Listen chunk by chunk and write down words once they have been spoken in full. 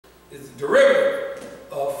is a derivative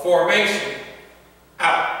of formation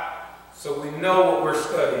out. So we know what we're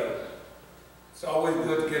studying. It's always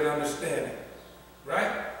good to get an understanding.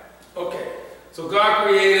 Right? Okay. So God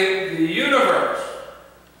created the universe.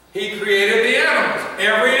 He created the animals.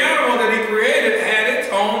 Every animal that he created had its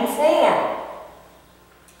own form.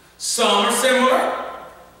 Some are similar.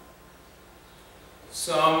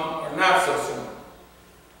 Some are not so similar.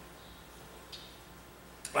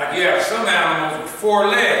 Like you have some animals with 4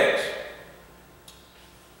 legs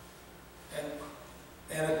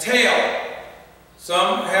and a tail.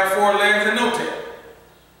 Some have 4 legs and no tail.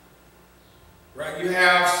 Right? You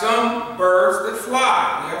have some birds that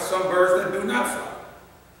fly. You have some birds that do not fly.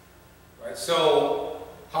 Right? So,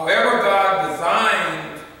 however God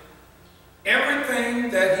designed everything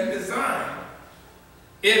that he designed,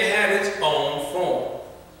 it had its own form.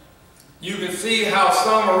 You can see how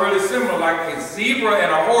some are really similar, like a zebra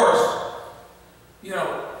and a horse,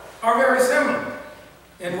 are very similar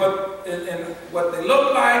in what they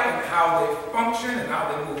look like and how they function and how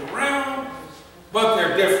they move around, but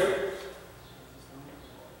they're different.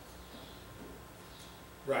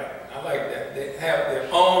 Right, I like that. They have their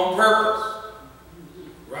own purpose.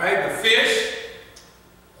 Right, the fish,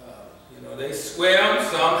 they swim.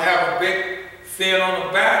 Some have a big fin on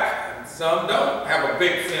the back, and some don't have a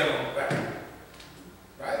big fin on the back.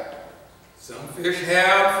 Right? Some fish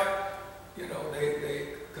have,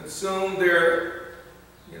 they consume their,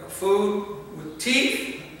 food with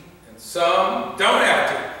teeth, and some don't have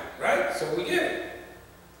teeth. Right? So we get it.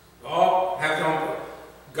 All have their own purpose.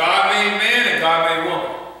 God made man and God made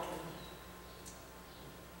woman.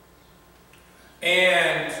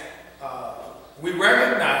 And we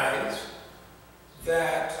recognize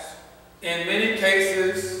that in many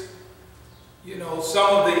cases,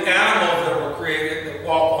 some of the animals that were created that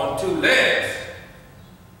walk on 2 legs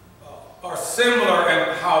are similar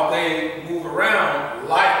in how they move around,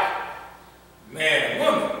 like man and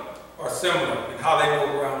woman are similar in how they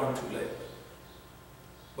move around on 2 legs.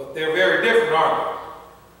 But they're very different, aren't they?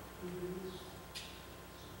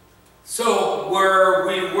 So where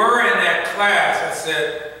we were in that class, I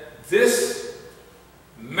said, this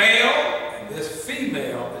male and this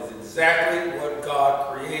female is exactly what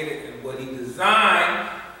God created and what he designed,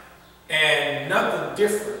 and nothing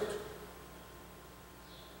different.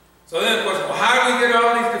 So then the question, well, how do we get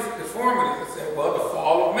all these deformities? I said, well, the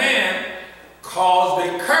fall of man caused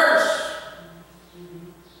a curse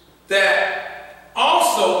that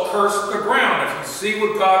also cursed the ground. If you see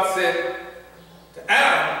what God said to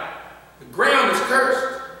Adam, the ground is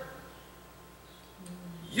cursed.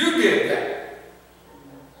 You did that.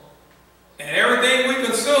 And everything we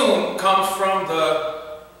consume comes from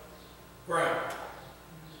the ground.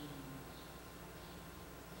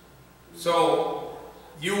 So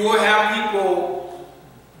you will have people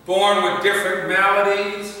born with different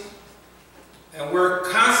maladies, and we're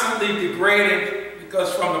constantly degrading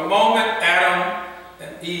because from the moment Adam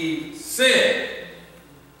and Eve sinned,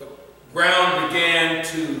 the ground began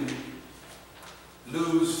to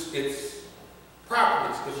lose its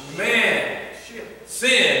properties, because man,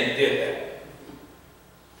 sin did that.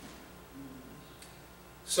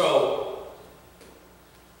 So,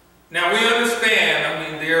 now we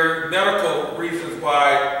understand, there are medical reasons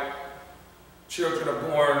why children are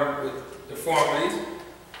born with deformities.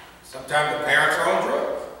 Sometimes the parents are on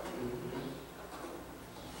drugs.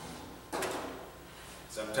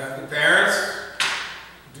 Sometimes the parents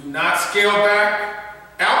do not scale back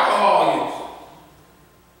alcohol use.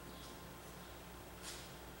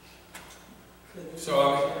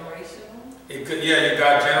 So, it could, you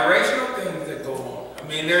got generational things that go on.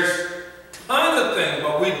 There's tons of things,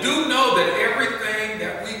 but we do know that everything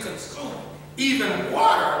that we consume, even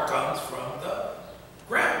water, comes from the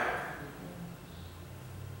ground.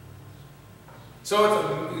 So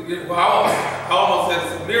I almost said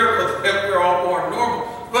it's a miracle that we're all born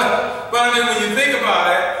normal. But when you think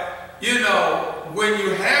about it, when you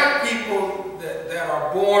have people that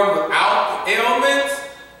are born without the ailments,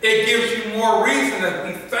 it gives you more reason to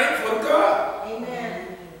be thankful to God.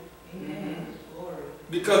 Amen. Amen. Glory.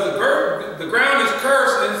 Because the ground is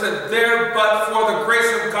cursed, and it said, there but for the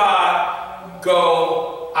grace of God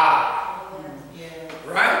go I. Yes.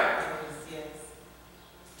 Right? Yes.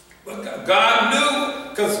 But God knew,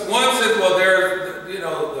 because one says, well, there's,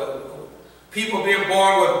 the people being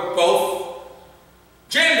born with both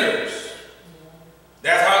genders.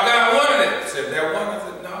 That's how God wanted it. He said, there one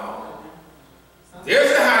said, no.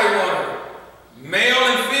 This is how he wanted it. Male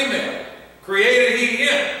and female. Created he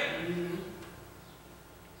him.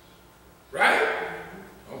 Right?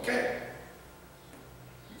 Okay.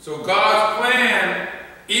 So God's plan,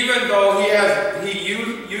 even though he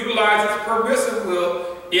utilized utilize his permissive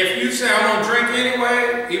will. If you say, I'm going to drink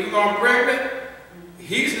anyway, even though I'm pregnant,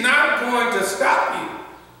 he's not going to stop you.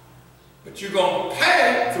 But you're going to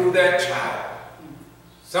pay through that child.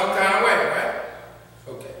 Some kind of way, right?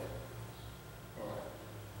 Okay. All right.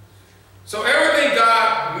 So everything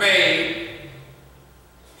God made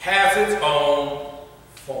has its own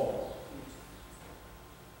form.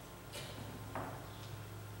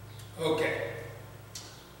 Okay.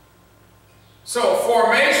 So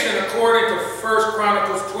formation, according to 1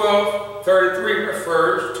 Chronicles 12:33,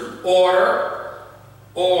 refers to order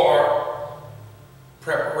or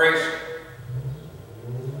preparation.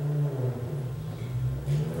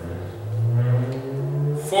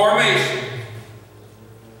 Formation,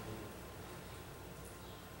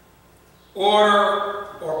 order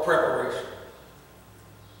or preparation.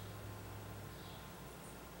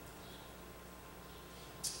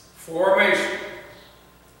 Formation,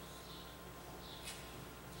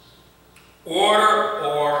 order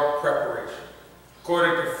or preparation,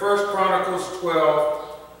 according to 1 Chronicles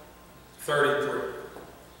 12:33.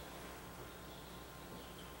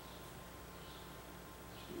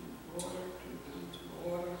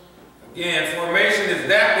 Again, formation is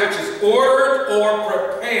that which is ordered or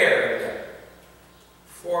prepared.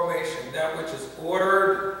 Formation, that which is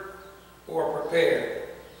ordered or prepared.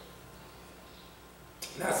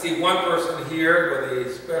 Now I see one person here with a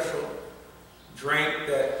special drink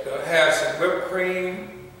that has some whipped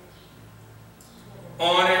cream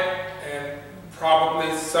on it and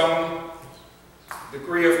probably some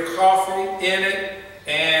degree of coffee in it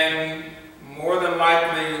and more than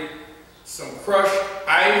likely some crushed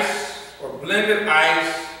ice or blended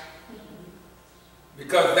ice,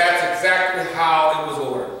 because that's exactly how it was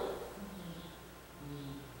ordered.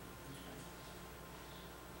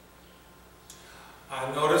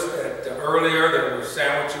 I noticed that earlier there were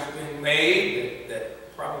sandwiches being made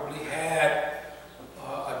that probably had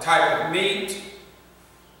a type of meat,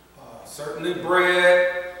 certainly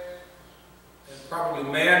bread, and probably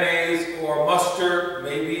mayonnaise or mustard,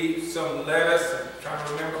 maybe some lettuce. I'm trying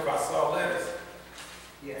to remember if I saw lettuce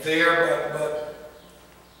there, but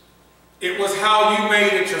it was how you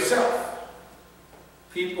made it yourself.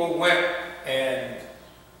 People went and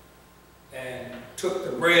took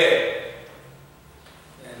the bread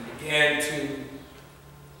and began to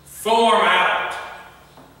form out,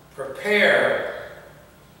 prepare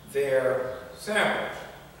their sandwich.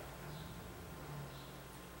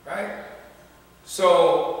 Right?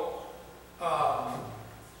 So,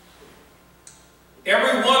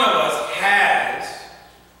 every one of us has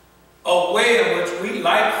a way in which we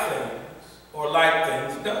like things or like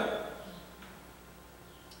things done.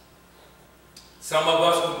 Some of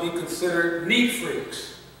us would be considered neat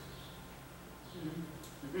freaks.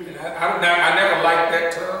 And I never liked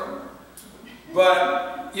that term,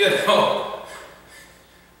 but you know,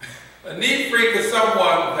 a neat freak is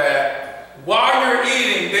someone that while you're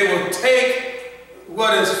eating, they will take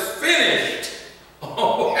what is finished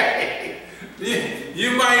away.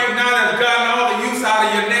 You might not have gotten all the use out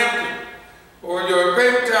of your napkin or your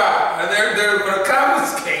paper towel, and they're going to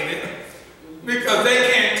confiscate it because they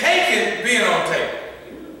can't take it being on tape.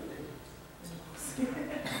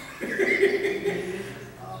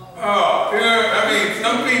 Oh, I mean,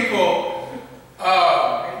 some people,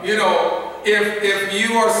 you know, if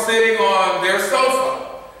you are sitting on their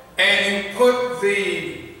sofa and you put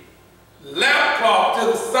the laptop to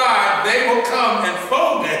the side, they will come and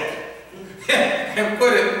fold it and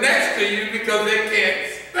put it next to you because they can't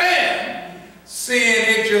stand seeing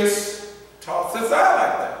it just tossed aside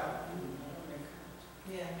like that.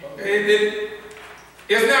 Yeah. Okay,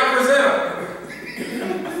 it's not presentable.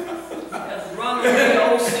 That's wrong with the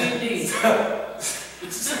OCD.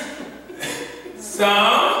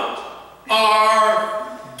 Some are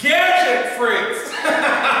gadget freaks.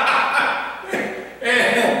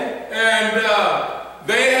 and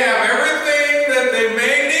they have everything that they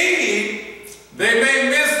may need. They may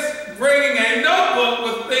miss bringing a notebook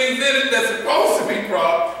with things in it that's supposed to be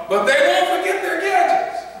brought, but they won't forget their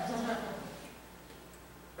gadgets.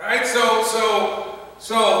 Right? So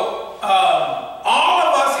all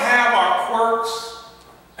of us have our quirks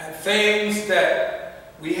and things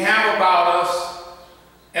that we have about us,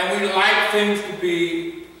 and we like things to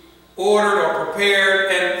be ordered or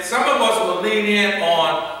prepared, and some of us will lean in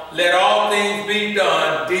on let all things be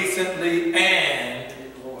done decently and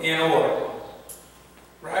in order.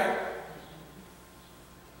 Right?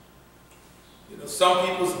 You know, some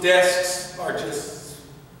people's desks are just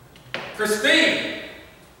pristine,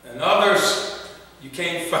 and others you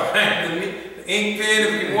can't find the ink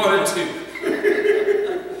pen if you wanted to.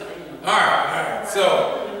 All right.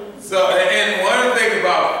 So So, and one of the things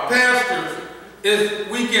about pastors is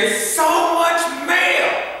we get so much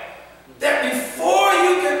mail that before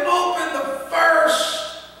you can open the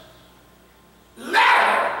first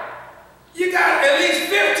letter, you got at least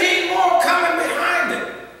 15 more coming behind it.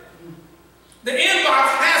 The inbox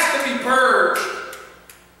has to be purged.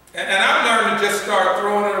 And I've learned to just start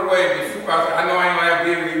throwing it away before. I know I ain't going to have to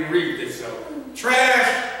be able to read this. So,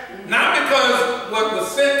 trash, not because what was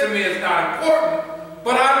sent to me is not important,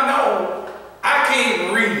 but I know I can't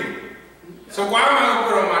even read it. So why am I going to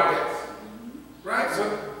put it on my desk? Right? So,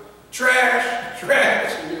 trash,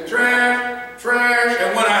 trash, trash, trash.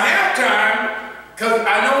 And when I have time, because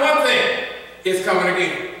I know one thing, it's coming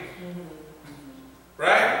again.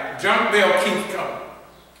 Right? Junk mail keeps coming.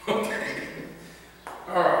 Okay.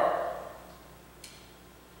 All right.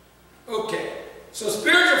 Okay. So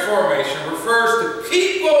spiritual formation refers to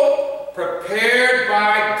people prepared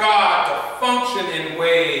by God to function in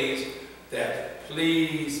ways that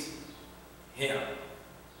please Him.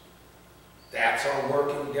 That's our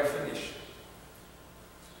working definition.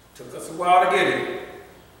 Took us a while to get here.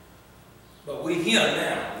 But we Him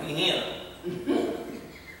now. We Him.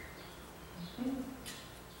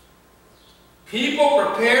 People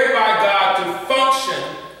prepared by God to function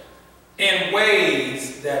in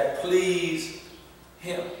ways that please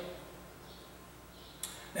Him.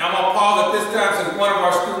 Now I'm going to pause at this time since one of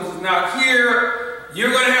our students is not here.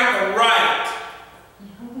 You're going to have to write.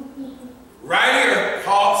 Right here.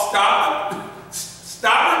 Pause.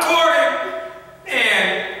 Stop recording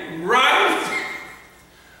and write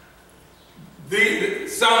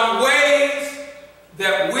some ways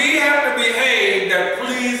that we have to behave that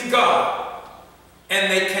please God. And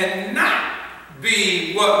they cannot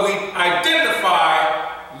be what we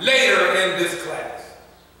identify later in this class.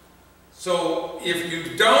 So if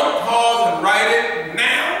you don't pause and write it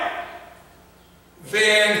now,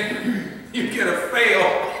 then you get a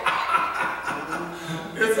fail.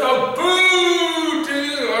 It's a boo to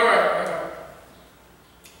you. All right.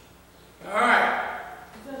 All right.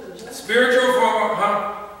 Spiritual form,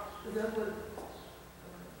 huh?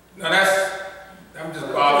 No, I'm just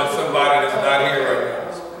bothering somebody that's not here right now.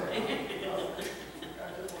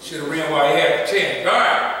 Should have ran while he had the chance. All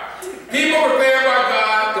right. People prepared by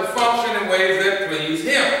God to function in ways that please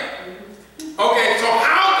Him. Okay, so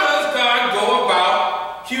how does God go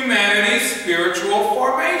about humanity's spiritual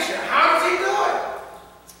formation? How does He do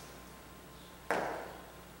it?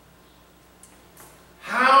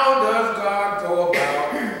 How does God go about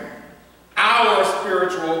our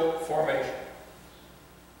spiritual formation?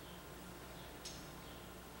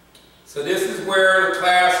 So this is where the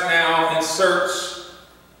class now inserts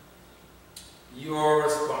your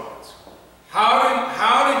response.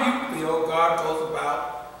 How do you feel God goes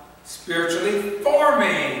about spiritually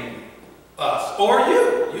forming us? Or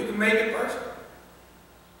you. You can make it personal.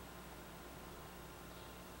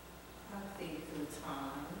 I think through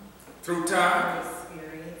time. Through time?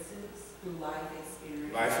 Experiences. Through life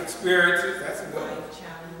experiences. Life experiences. That's a good one. Life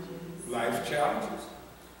challenges. Life challenges.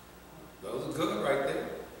 Those are good right there.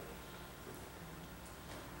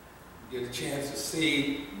 Get a chance to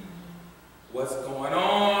see what's going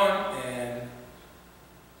on and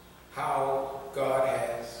how God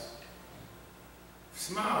has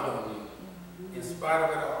smiled on you in spite of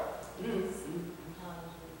it all.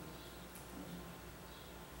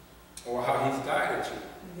 Or how He's guided you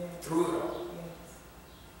through it all.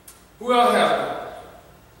 Who else has one?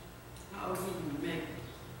 How He make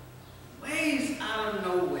ways out of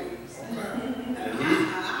no ways.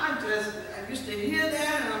 I used to hear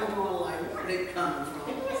that and I'm going like, where they coming from?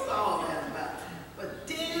 What's all that about? But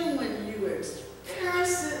then when you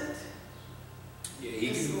experience it, Yeah,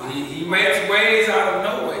 he makes ways out of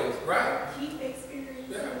no ways, right? Keep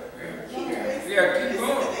experiencing. Yeah, keep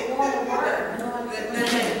going.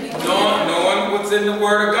 Knowing what's in the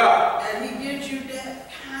Word of God. and He gives you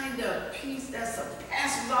that kind of peace that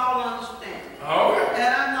surpasses all understanding. All right.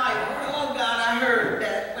 And I'm like, oh God, I heard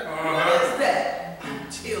that, but what is that?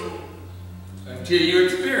 Until you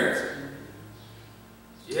experience it.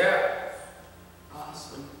 Yeah.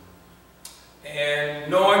 Awesome. And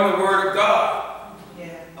knowing the Word of God.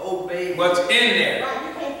 Yeah. Obey. What's in there. Right,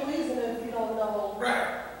 you can't please Him if you don't know.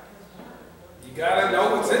 Right. You gotta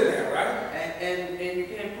know what's in there, right? And you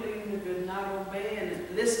can't please Him if you're not obeying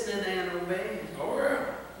and listening and obeying. Oh,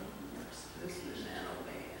 yeah. Listening and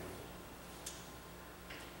obeying.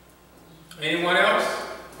 Anyone else?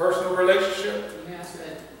 Personal relationship? Yes,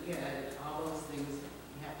 but yeah, all those things,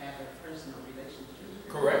 you have to have a personal relationship.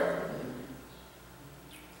 Correct.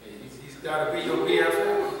 He's got to be your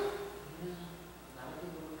BFF.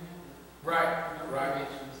 Right, right,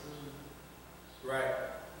 right.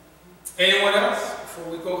 Anyone else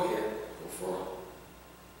before we go ahead? Go forward.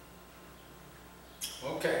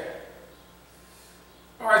 Okay.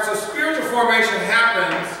 All right, so spiritual formation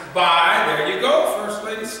happens by, there you go, First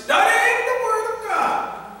Lady, studying the Word of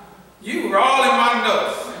God. You were all in my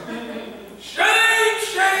notes. Shame,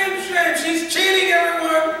 shame, shame. She's cheating,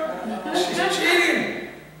 everyone. She's cheating.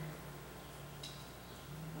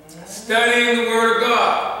 Studying the Word of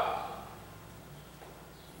God.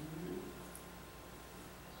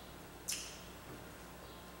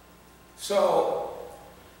 So,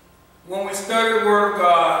 when we study the Word of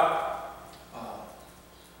God,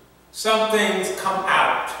 some things come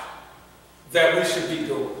out that we should be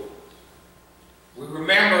doing. We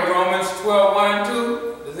remember Romans 12, 1 and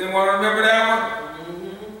 2. Does anyone remember that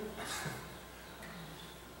one?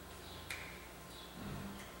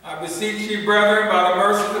 I beseech you, brethren, by the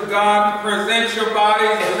mercies of God, to present your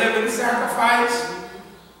bodies a living sacrifice,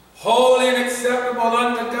 holy and acceptable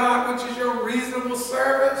unto God, which is your reasonable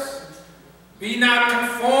service. Be not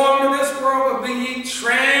conformed to this world, but be ye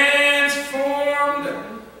transformed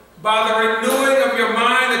by the renewing of your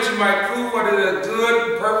mind, that you might prove what is the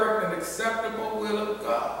good, perfect, and acceptable will of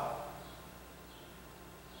God.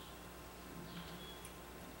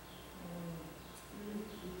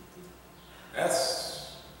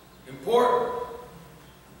 That's important.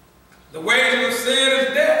 The wages of sin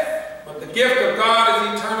is death, but the gift of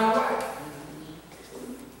God is eternal life.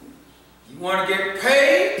 You want to get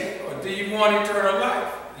paid, or do you want eternal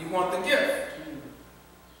life? You want the gift.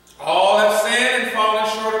 All have sinned and fallen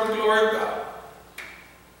short of the glory of God.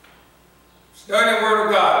 Study the Word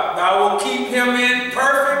of God. Thou will keep him in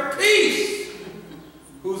perfect peace,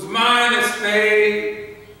 whose mind is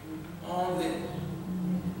stayed on thee.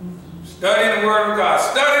 Study the Word of God.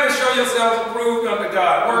 Study to show yourselves approved unto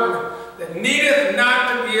God. Work that needeth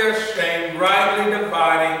not to be ashamed, rightly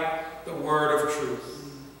dividing the word of truth.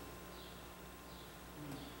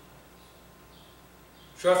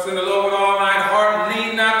 Trust in the Lord with all thine heart,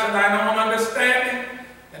 lean not to thine own understanding,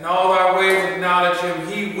 and all thy ways acknowledge him.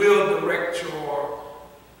 He will direct your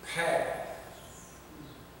path.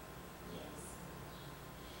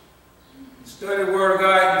 Study the Word of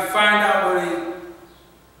God, you find out what he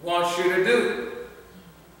wants you to do.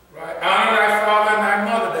 Right? Honor thy father and thy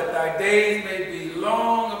mother, that thy days may be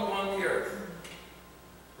long upon the earth.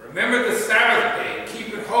 Remember the Sabbath day,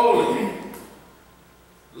 keep it holy.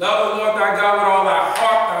 Love the Lord thy God with all thy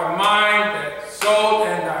heart, thy mind, thy soul,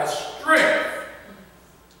 and thy strength.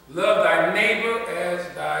 Love thy neighbor as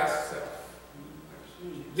thyself.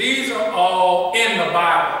 These are all in the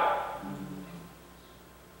Bible.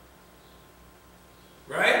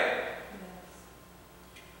 Right?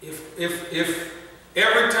 If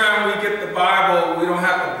every time we get the Bible, we don't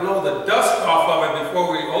have to blow the dust off of it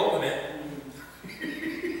before we open it.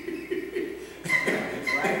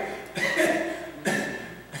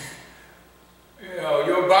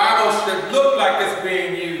 Your Bible should look like it's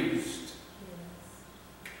being used.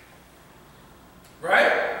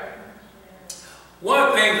 Right? One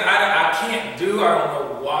of the things I can't do, I don't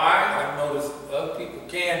know why, I noticed other people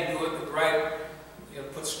can do it, to write,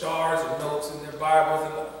 put stars and notes in their Bibles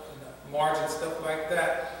and the margin, stuff like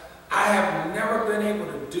that. I have never been able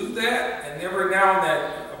to do that, and every now and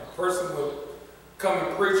then a person would come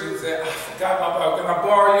and preach and say, I forgot my Bible, can I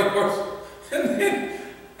borrow yours? And then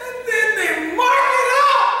they mark it up.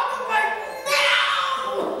 I'm like, no!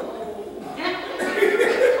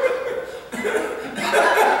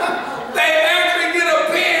 They actually get a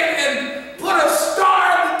pen and put a star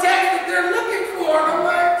in the text that they're looking for. And I'm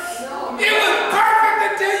like, it was perfect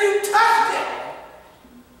until you touched it.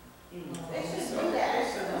 They should do that.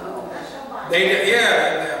 That's your Bible.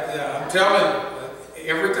 Yeah, I'm telling you.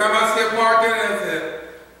 Every time I see a mark in it,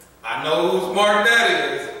 I know whose mark that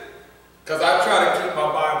is. Because I try to keep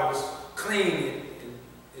my Bibles clean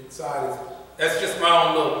inside. That's just my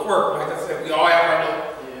own little quirk. Like I said, we all have our little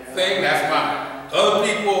thing. That's mine. Other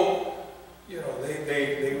people,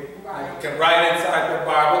 they can write inside their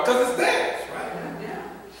Bible because it's theirs, right? Yeah.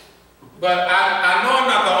 But I know I'm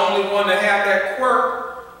not the only one that have that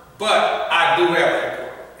quirk, but I do have that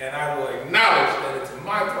quirk. And I will acknowledge that it's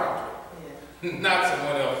my property, not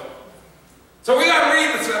someone else. So we got to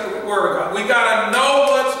read the Word of God. We got to know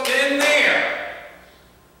what's in there.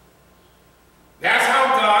 That's how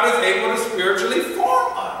God is able to spiritually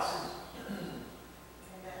form us.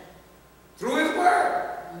 Through His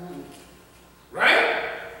Word. Right?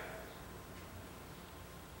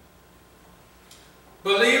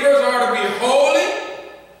 Believers are to be holy,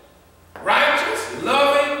 righteous,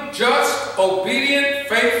 loving, just, obedient,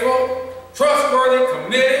 faithful, trustworthy,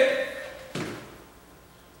 committed.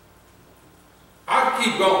 I can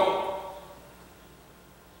keep going.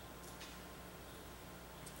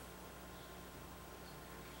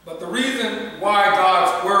 But the reason why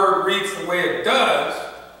God's word reads the way it does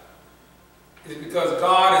is because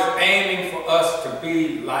God is aiming for us to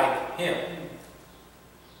be like him.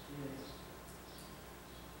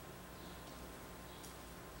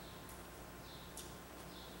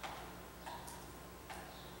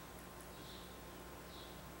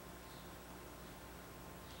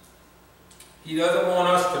 He doesn't want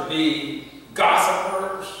us to be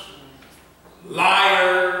gossipers,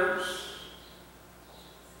 liars,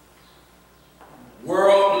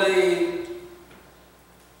 worldly,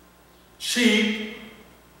 cheap.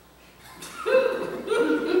 You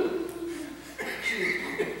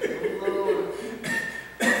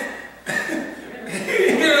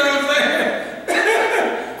know what I'm saying?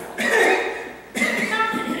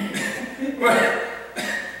 Well,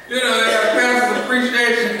 you know, they have pastor's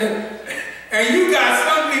appreciation. And you got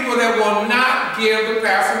some people that will not give the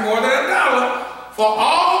pastor more than $1 for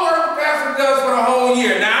all the work the pastor does for the whole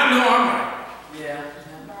year. Now I know I'm right. Yeah.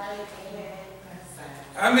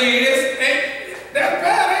 I mean, that's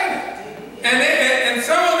bad, ain't it? And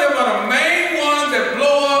some of them are the main ones that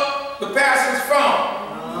blow up the pastor's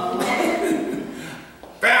phone.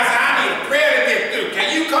 Pastor, I need a prayer to get through.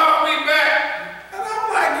 Can you call me back? And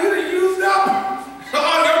I'm like, you done used up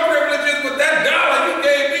all your privileges with that $1 you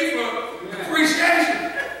gave me for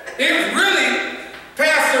appreciation. It was really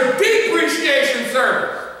pastor depreciation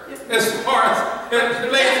service as far as it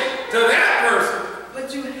relates to that person.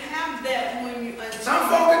 But you have that when you, Some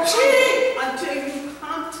folk are cheap. until you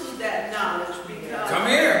come to that knowledge, because. Come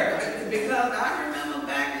here. Because I remember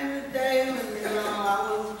back in the day when, you know,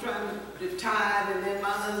 I was trying to tithe, and then my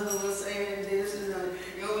husband was saying this, and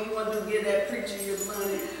you know, you want to give that preacher your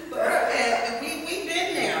money. But and we've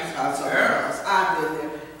been there. I've been there.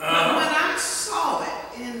 But when I saw it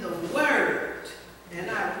in the Word, and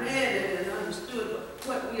I read it and understood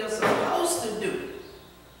what we are supposed to do,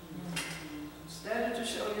 study to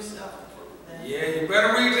show yourself approved. Yeah, you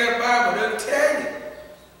better read that Bible. They'll tell you.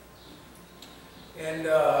 And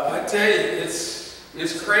I tell you, it's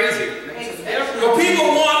crazy. Well, people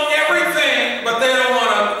want everything, but they don't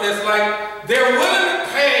want to. It's like they're willing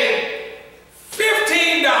to pay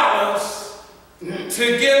 $15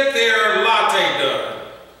 to get their latte done.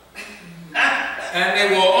 And they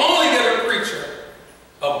will only get a preacher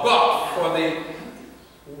 $1 for the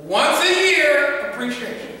once a year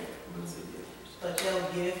appreciation. But they'll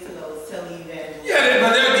give to those televangelists. Yeah,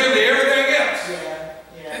 but they'll give to everything else.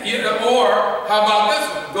 Yeah. You know, or how about this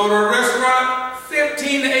one? Go to a restaurant,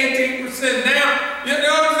 15 to 18% now. You know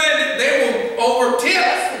what I'm saying? They will over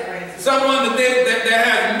tip someone that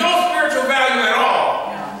has no spiritual value at all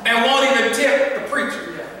and won't even tip the preacher.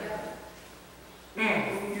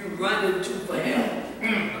 You running to for help.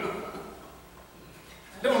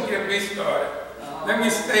 Don't get me started. Let me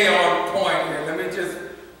stay on point here. Let me just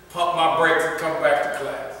pump my brakes and come back to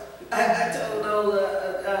class. I told those,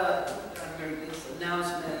 I heard this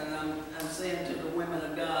announcement, and I'm saying to the women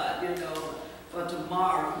of God, you know, for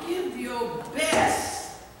tomorrow, give your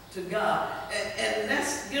best to God. And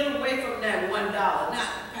let's get away from that $1. Now,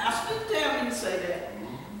 Pastor, tell me to say that.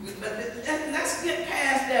 But let's get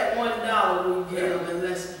past that $1 we give, and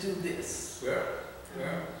let's do this. Yeah.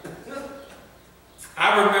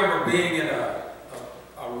 I remember being in a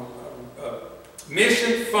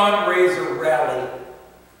mission fundraiser rally.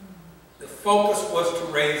 The focus was to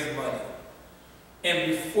raise money.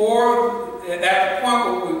 And at the point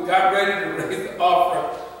where we got ready to raise the offering,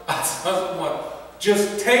 I saw someone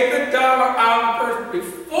just take the dollar out of the person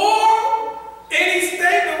before any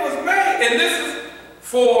statement was made. And this is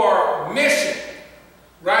for mission,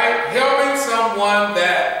 right? Helping someone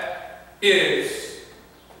that is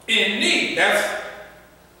in need. That's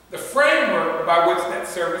the framework by which that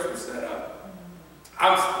service was set up.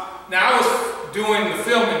 I was doing the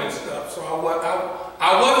filming and stuff, so I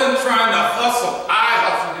wasn't trying to hustle, eye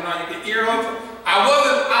hustle, you know, you get ear hustle. I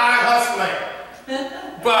wasn't eye hustling,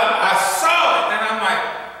 but I saw it and I'm like,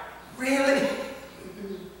 really?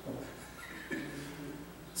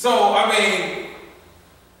 So, I mean,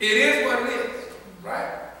 it is what it is, right?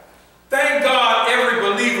 Thank God every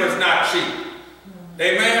believer is not cheap.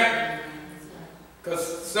 Amen?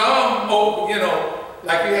 Because some, you know,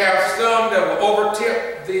 like you have some that will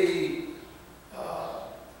overtip the,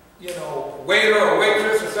 you know, waiter or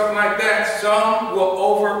waitress or something like that. Some will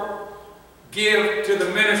over give to the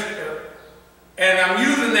minister. And I'm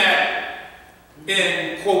using that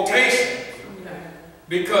in quotation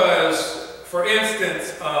because, for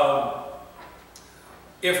instance,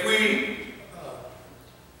 if we,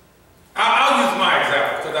 I'll use my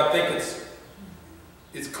example because I think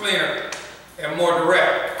it's cleaner. and more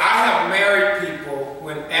direct. I have married people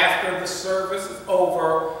when after the service is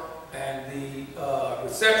over and the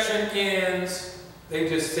reception ends, they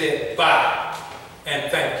just said bye and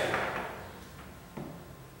thank you.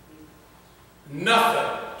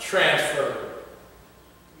 Nothing transferred.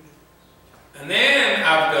 And then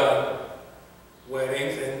I've done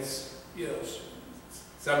weddings, and you know,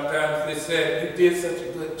 sometimes they said, you did such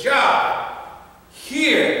a good job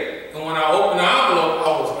here. And when I opened the envelope, I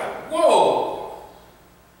was like, whoa.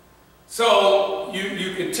 So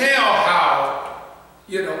you can tell how,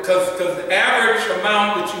 you know, because the average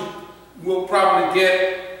amount that you will probably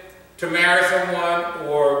get to marry someone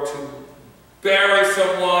or to bury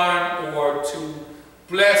someone or to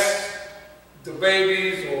bless the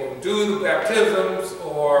babies or do the baptisms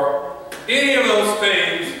or any of those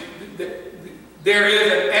things, there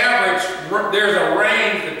is an average, there's a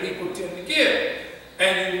range that people tend to give.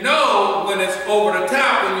 And you know when it's over the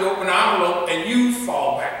top when you open the envelope and you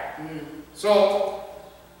fall back. So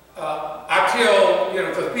I tell, you know,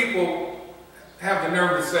 because people have the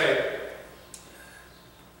nerve to say,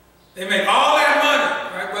 they make all that money,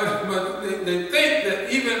 right? But they think that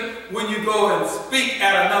even when you go and speak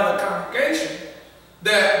at another congregation,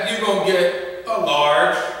 that you're going to get a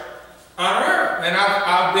large honor. And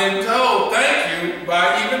I've been told thank you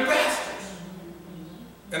by even pastors.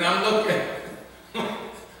 And I'm looking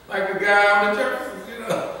like the guy on the church, you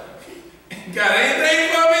know, got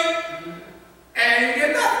anything for me? And you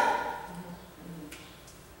get nothing.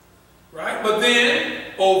 Right? But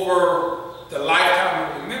then, over the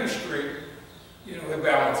lifetime of the ministry, you know, it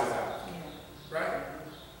balances out. Right?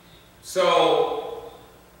 So,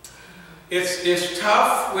 it's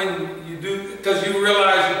tough when you do, because you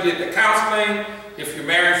realize you did the counseling. If you're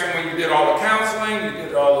marrying someone, you did all the counseling, you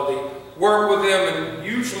did all of the work with them, and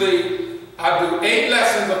usually I do 8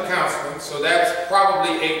 lessons of counseling, so that's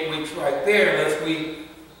probably 8 weeks right there,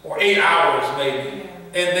 or 8 hours maybe.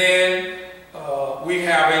 And then we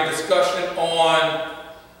have a discussion on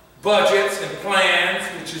budgets and plans,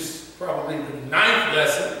 which is probably the 9th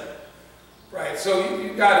lesson, right? So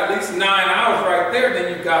you got at least 9 hours right there.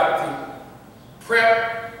 Then you got the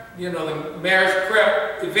prep, you know, the marriage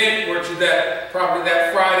prep event, which is probably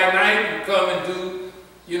that Friday night. You come and do,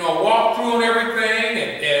 you know, walkthrough and everything,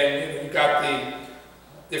 and you know, you got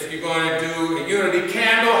if you're going to do a unity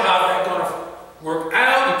candle, how's that going to work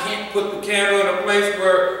out? You can't put the candle in a place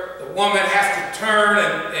where the woman has to turn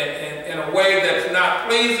in a way that's not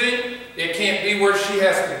pleasing. It can't be where she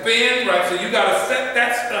has to bend, right? So you got to set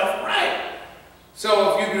that stuff right.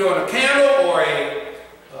 So if you're doing a candle or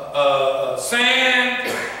a sand,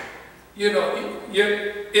 you know,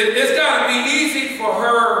 it's got to be easy for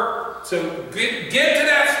her to get to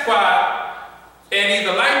that spot and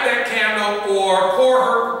either light that candle or pour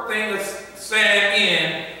her thing of sand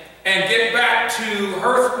in and get back to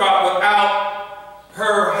her spot without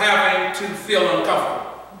her having to feel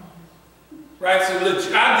uncomfortable. Right? So I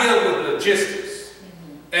deal with logistics.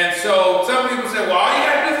 And so some people say, well, all you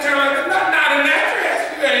got to do is turn like that. Not in that dress.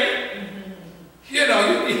 You ain't.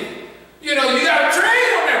 You know, you got to train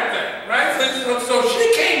on that thing. Right? So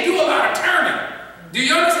she can't do a lot of turning. Do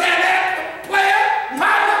you understand that, player?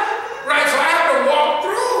 Right? So I have to walk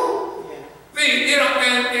through the, you know,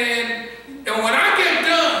 and when I get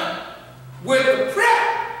done with the prep,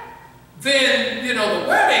 then, you know, the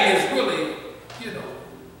wedding is really, you know,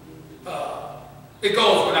 it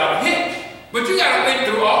goes without a hitch. But you got to think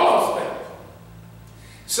through all those things.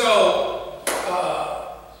 So,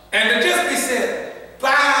 and to just be said,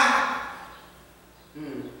 bye.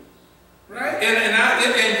 Right?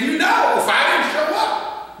 And you know, if I didn't show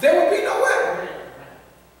up, there would be no wedding.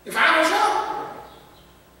 If I don't show up.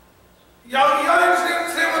 Y'all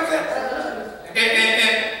understand what I'm saying?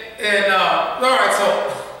 And all right, so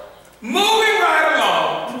moving right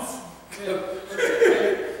along.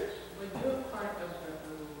 When you're part of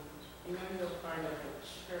you're part of a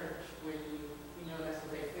church where you know, that's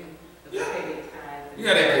what they think, that they pay their tithe.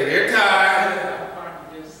 Yeah, they pay their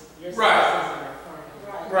tithe. Right.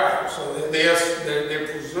 Right. So they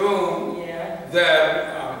presume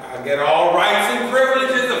that I get all rights and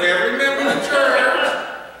privileges of every member of the church.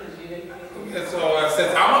 And so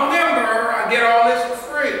since I'm a member, I get all this for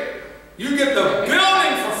free. You get the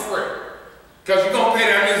building for free. Because you're going to pay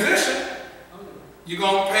that musician. You're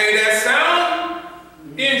going to pay that sound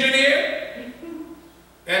engineer.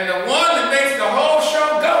 And the one that makes the whole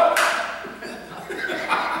show go.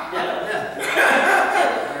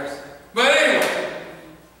 But anyway.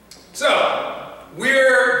 So,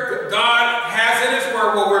 God has in His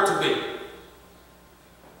Word where we're to be.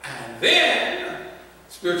 And then,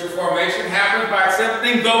 spiritual formation happens by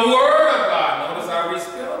accepting the Word of God. Notice I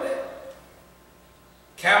respelled it.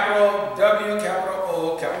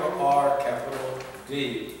 capital R, capital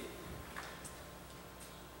D.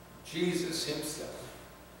 Jesus himself.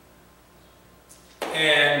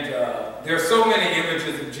 And there are so many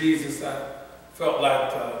images of Jesus. I felt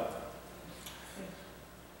like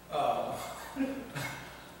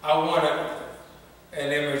I wanted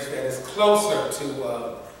an image that is closer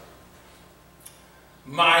to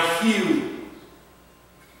my hue